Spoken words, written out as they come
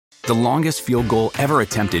The longest field goal ever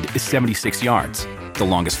attempted is 76 yards. The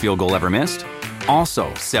longest field goal ever missed?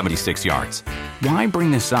 Also 76 yards. Why bring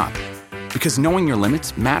this up? Because knowing your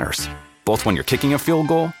limits matters, both when you're kicking a field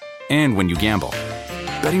goal and when you gamble.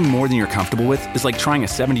 Betting more than you're comfortable with is like trying a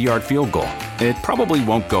 70-yard field goal. It probably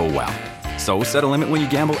won't go well. So set a limit when you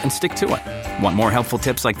gamble and stick to it. Want more helpful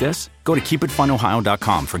tips like this? Go to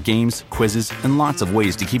keepitfunohio.com for games, quizzes, and lots of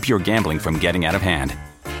ways to keep your gambling from getting out of hand.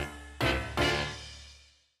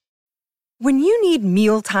 When you need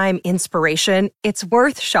mealtime inspiration, it's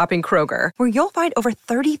worth shopping Kroger, where you'll find over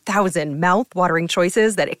 30,000 mouth-watering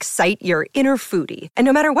choices that excite your inner foodie. And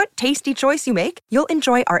no matter what tasty choice you make, you'll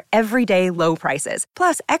enjoy our everyday low prices,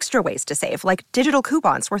 plus extra ways to save, like digital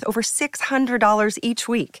coupons worth over $600 each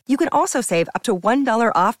week. You can also save up to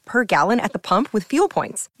 $1 off per gallon at the pump with fuel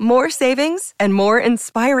points. More savings and more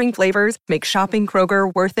inspiring flavors make shopping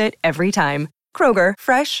Kroger worth it every time. Kroger,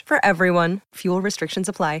 fresh for everyone. Fuel restrictions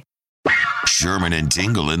apply. Sherman and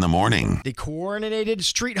Tingle in the morning. The coordinated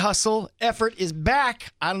street hustle effort is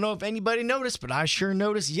back. I don't know if anybody noticed, but I sure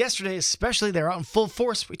noticed yesterday, especially they're out in full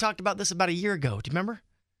force. We talked about this about a year ago. Do you remember?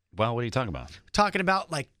 Well, what are you talking about? Talking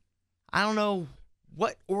about, like, I don't know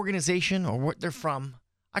what organization or what they're from.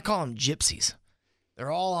 I call them gypsies.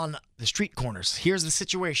 They're all on the street corners. Here's the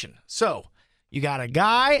situation. So you got a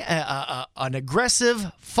guy, an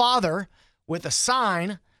aggressive father with a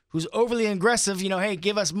sign who's overly aggressive, hey,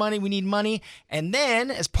 give us money, we need money. And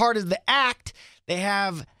then, as part of the act, they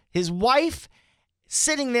have his wife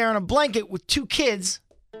sitting there on a blanket with two kids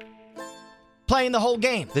playing the whole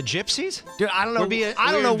game. The gypsies? Dude, I don't know.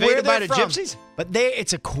 I don't know where they're from. Gypsies? But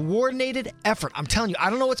it's a coordinated effort. I'm telling you, I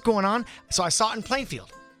don't know what's going on. So I saw it in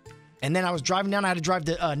Plainfield. And then I was driving down. I had to drive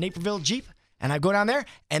to Naperville Jeep. And I go down there,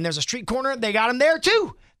 and there's a street corner. They got them there,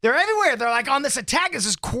 too. They're everywhere. They're like on this attack. It's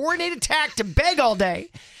this coordinated attack to beg all day.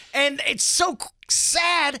 And it's so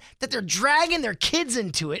sad that they're dragging their kids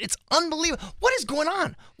into it. It's unbelievable. What is going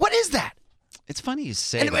on? What is that? It's funny you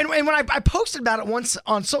say that. And when I posted about it once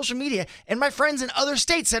on social media, and my friends in other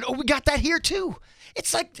states said, oh, we got that here too.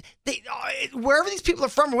 It's like wherever these people are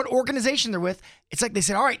from or what organization they're with, it's like they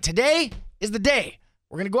said, all right, today is the day.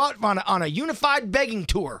 We're going to go out on a unified begging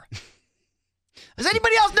tour. Has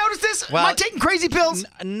anybody else noticed this? Well, am I taking crazy pills?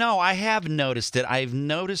 No, I have noticed it. I've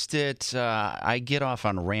noticed it. I get off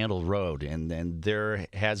on Randall Road, and there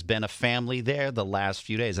has been a family there the last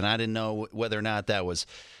few days. And I didn't know whether or not that was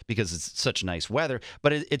because it's such nice weather.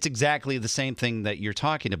 But it's exactly the same thing that you're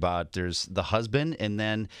talking about. There's the husband, and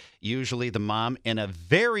then usually the mom, and a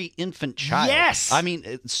very infant child. Yes. I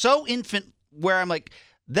mean, so infant where I'm like,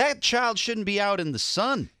 that child shouldn't be out in the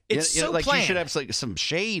sun. It's so like planned. You should have like some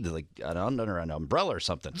shade, like under an umbrella or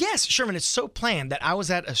something. Yes, Sherman, it's so planned that I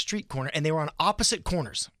was at a street corner and they were on opposite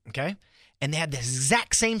corners, okay? And they had the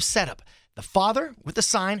exact same setup. The father with the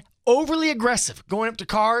sign, overly aggressive, going up to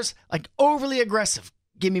cars, like overly aggressive,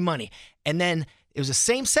 give me money. And then it was the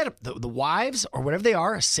same setup. The wives or whatever they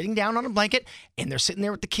are sitting down on a blanket and they're sitting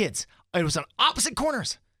there with the kids. It was on opposite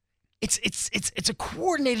corners. It's a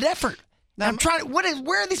coordinated effort. I'm trying.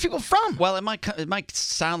 Where are these people from? Well, it might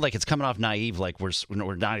sound like it's coming off naive, like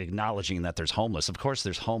we're not acknowledging that there's homeless. Of course,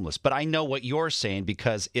 there's homeless, but I know what you're saying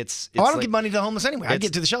because it's I don't give money to the homeless anyway. I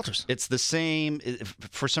give to the shelters. It's the same.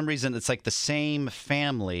 For some reason, it's like the same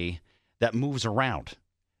family that moves around.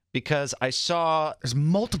 Because I saw there's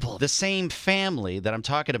multiple the same family that I'm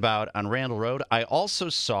talking about on Randall Road. I also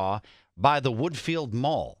saw by the Woodfield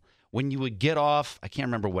Mall. When you would get off, I can't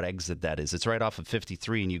remember what exit that is. It's right off of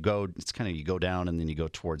 53, and you go down, and then you go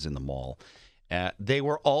towards in the mall. They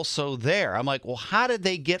were also there. I'm like, well, how did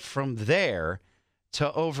they get from there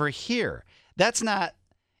to over here? That's not,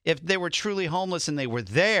 if they were truly homeless and they were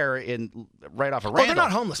there right off of Randall. Oh, they're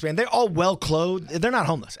not homeless, man. They're all well-clothed. They're not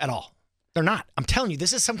homeless at all. They're not. I'm telling you,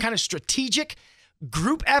 this is some kind of strategic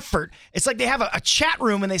group effort. It's like they have a chat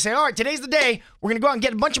room and they say, all right, today's the day. We're going to go out and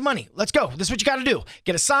get a bunch of money. Let's go. This is what you got to do.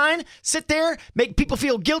 Get a sign, sit there, make people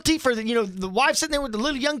feel guilty for the wife sitting there with the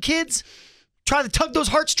little young kids. Try to tug those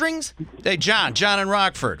heartstrings. Hey, John in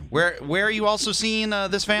Rockford. Where are you also seeing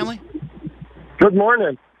this family? Good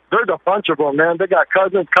morning. There's a bunch of them, man. They got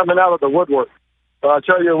cousins coming out of the woodwork. I'll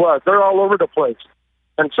tell you what, they're all over the place.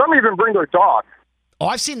 And some even bring their dog. Oh,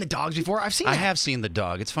 I've seen the dogs before. I have seen the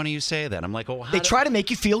dog. It's funny you say that. I'm like, oh, they try to make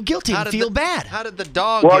you feel guilty and feel bad. How did the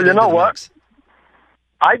dog Well, get you know into the what? mix?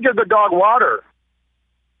 I give the dog water.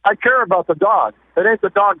 I care about the dog. It ain't the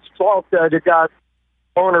dog's fault that it got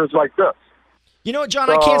owners like this. You know what, John?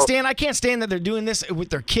 I can't stand that they're doing this with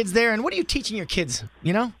their kids there. And what are you teaching your kids?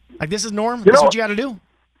 Like this is norm? This is what you got to do?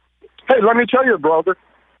 Hey, let me tell you, brother.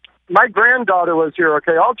 My granddaughter was here,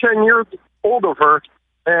 okay, all 10 years old of her,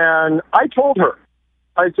 and I told her,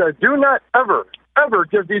 I said, do not ever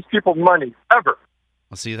give these people money, ever.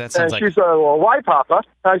 Well, see, that And sounds she like... said, well, why, Papa?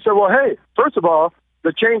 And I said, well, hey, first of all,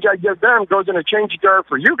 the change I give them goes in a change jar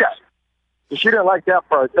for you guys. And she didn't like that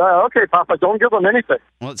part. Okay, Papa, don't give them anything.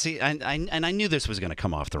 Well, see, and I knew this was going to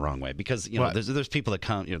come off the wrong way because, you know, there's people that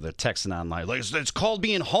come, you know, they're texting online, like, it's called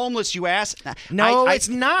being homeless, you ass. No, it's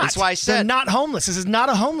not. That's why I said. They're not homeless. This is not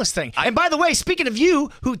a homeless thing. And by the way, speaking of you,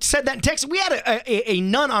 who said that in text, we had a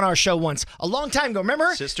nun on our show once, a long time ago.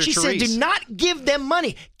 Remember? Sister She Therese. said, do not give them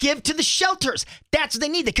money. Give to the shelters. That's what they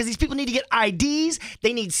need, because these people need to get IDs.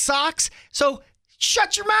 They need socks. So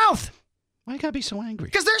shut your mouth. Why you got to be so angry?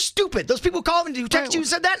 Because they're stupid. Those people called and who texted you and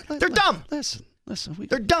said that, they're dumb. Listen.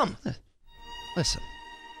 They're dumb. Listen.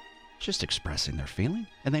 Just expressing their feeling,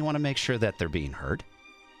 and they want to make sure that they're being heard,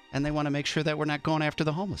 and they want to make sure that we're not going after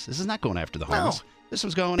the homeless. This is not going after the homeless. No. This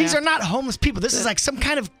was going These after... are not homeless people. This is like some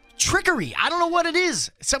kind of trickery. I don't know what it is.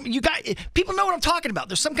 People know what I'm talking about.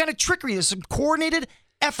 There's some kind of trickery. There's some coordinated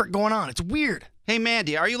effort going on. It's weird. Hey,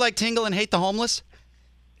 Mandy, are you like Tingle and hate the homeless?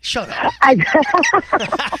 Shut up.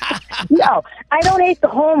 No, I don't hate the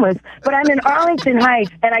homeless, but I'm in Arlington Heights,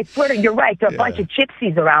 and I swear to you, you're right. There are a bunch of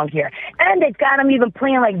gypsies around here. And they've got them even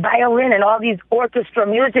playing like violin and all these orchestra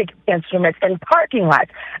music instruments in parking lots.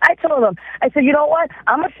 I told them, I said, you know what?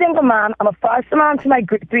 I'm a single mom. I'm a foster mom to my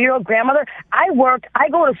 3-year-old grandmother. I work. I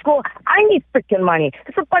go to school. I need freaking money.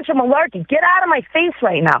 It's a bunch of malarkey. Get out of my face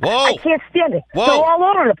right now. Whoa. I can't stand it. Whoa. They're all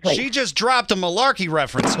over the place. She just dropped a malarkey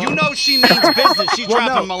reference. You know she means business. She's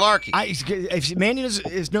dropping malarkey. If Mandy knows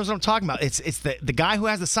what I'm talking about. It's the guy who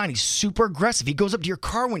has the sign. He's super aggressive. He goes up to your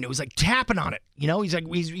car window. He's like tapping on it. You know, he's like,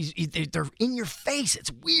 they're in your face.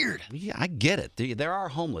 It's weird. Yeah, I get it. There are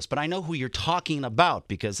homeless, but I know who you're talking about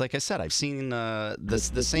because, like I said, I've seen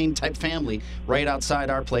the same type family right outside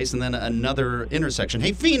our place and then another intersection.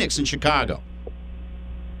 Hey, Phoenix in Chicago.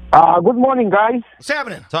 Good morning, guys. What's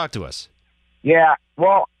happening? Talk to us. Yeah,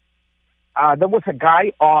 well, there was a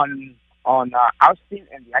guy on Austin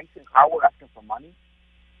and the Eisenhower asking for money.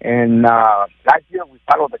 And last year we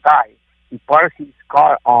followed the guy. He parked his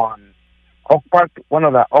car on Oak Park, one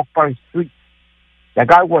of the Oak Park streets. The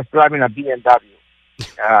guy was driving a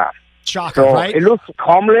BMW. Shocker, so right? It looks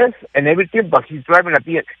homeless and everything, but he's driving a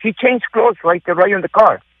BMW. He changed clothes right there, right in the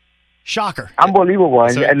car. Shocker. Unbelievable.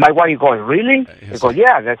 So- and my wife goes, really? He goes,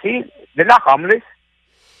 yeah, that's it. They're not homeless.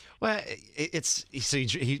 Well, it's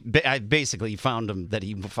I basically found him that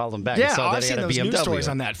he followed him back. Yeah, and saw that I've he seen had a those BMW. news stories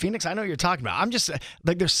on that. Phoenix, I know what you're talking about. I'm just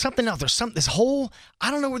like, there's something else. There's this whole,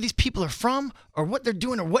 I don't know where these people are from or what they're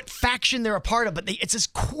doing or what faction they're a part of, but it's this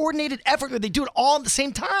coordinated effort where they do it all at the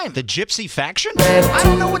same time. The gypsy faction? I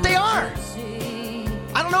don't know what they are.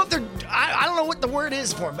 I don't know if they're. I don't know what the word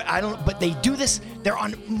is for them, but they do this. They're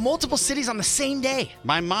on multiple cities on the same day.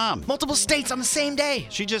 My mom. Multiple states on the same day.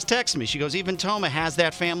 She just texted me. She goes, even Toma has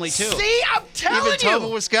that family too. See, I'm telling even you. Toma,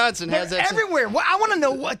 Wisconsin has They're that. everywhere. I want to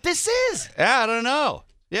know what this is. Yeah, I don't know.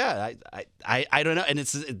 Yeah, I don't know. And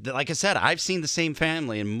it's like I said, I've seen the same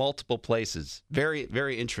family in multiple places. Very,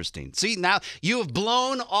 very interesting. See, now you have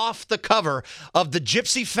blown off the cover of the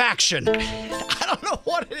gypsy faction. I don't know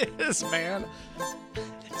what it is, man.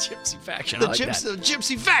 The gypsy faction. The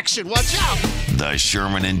gypsy faction. Watch out. The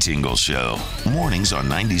Sherman and Tingle Show. Mornings on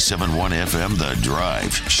 97.1 FM The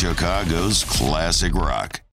Drive, Chicago's classic rock.